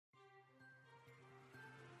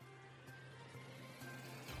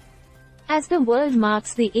As the world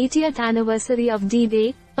marks the 80th anniversary of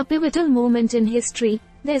D-Day, a pivotal moment in history,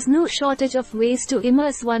 there's no shortage of ways to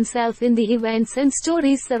immerse oneself in the events and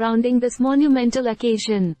stories surrounding this monumental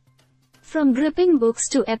occasion. From gripping books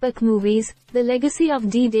to epic movies, the legacy of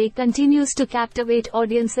D-Day continues to captivate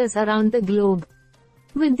audiences around the globe.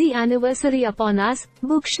 With the anniversary upon us,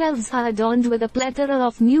 bookshelves are adorned with a plethora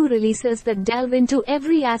of new releases that delve into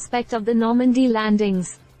every aspect of the Normandy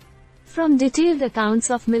landings. From detailed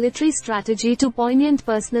accounts of military strategy to poignant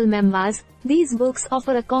personal memoirs, these books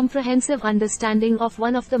offer a comprehensive understanding of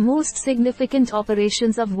one of the most significant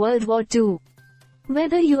operations of World War II.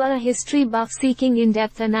 Whether you are a history buff seeking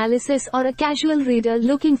in-depth analysis or a casual reader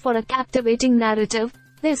looking for a captivating narrative,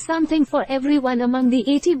 there's something for everyone among the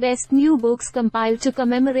 80 best new books compiled to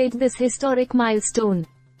commemorate this historic milestone.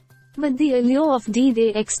 But the allure of D-Day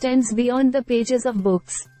extends beyond the pages of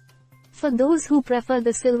books. For those who prefer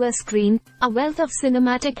the silver screen, a wealth of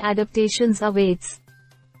cinematic adaptations awaits.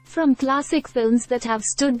 From classic films that have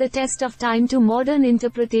stood the test of time to modern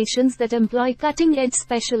interpretations that employ cutting-edge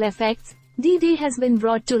special effects, D-Day has been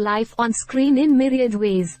brought to life on screen in myriad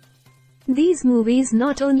ways. These movies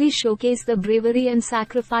not only showcase the bravery and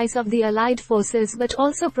sacrifice of the Allied forces but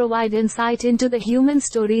also provide insight into the human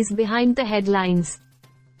stories behind the headlines.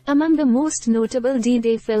 Among the most notable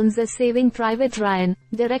D-Day films is Saving Private Ryan,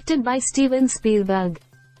 directed by Steven Spielberg.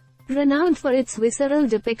 Renowned for its visceral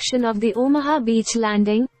depiction of the Omaha Beach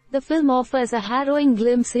landing, the film offers a harrowing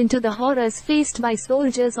glimpse into the horrors faced by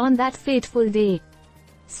soldiers on that fateful day.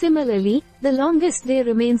 Similarly, The Longest Day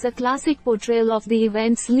remains a classic portrayal of the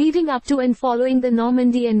events leading up to and following the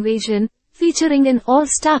Normandy invasion, featuring an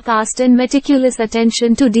all-star cast and meticulous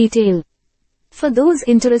attention to detail. For those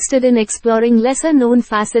interested in exploring lesser-known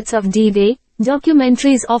facets of D-Day,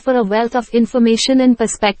 documentaries offer a wealth of information and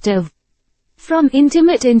perspective. From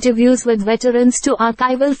intimate interviews with veterans to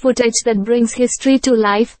archival footage that brings history to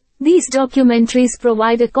life, these documentaries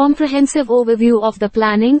provide a comprehensive overview of the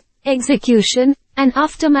planning, execution, and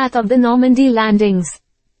aftermath of the Normandy landings.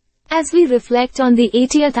 As we reflect on the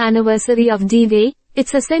 80th anniversary of D-Day,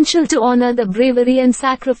 it's essential to honor the bravery and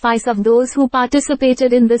sacrifice of those who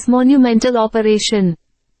participated in this monumental operation.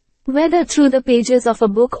 Whether through the pages of a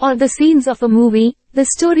book or the scenes of a movie, the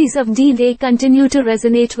stories of D-Day continue to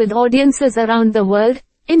resonate with audiences around the world,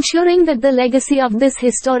 ensuring that the legacy of this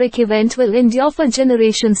historic event will endure for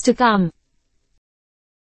generations to come.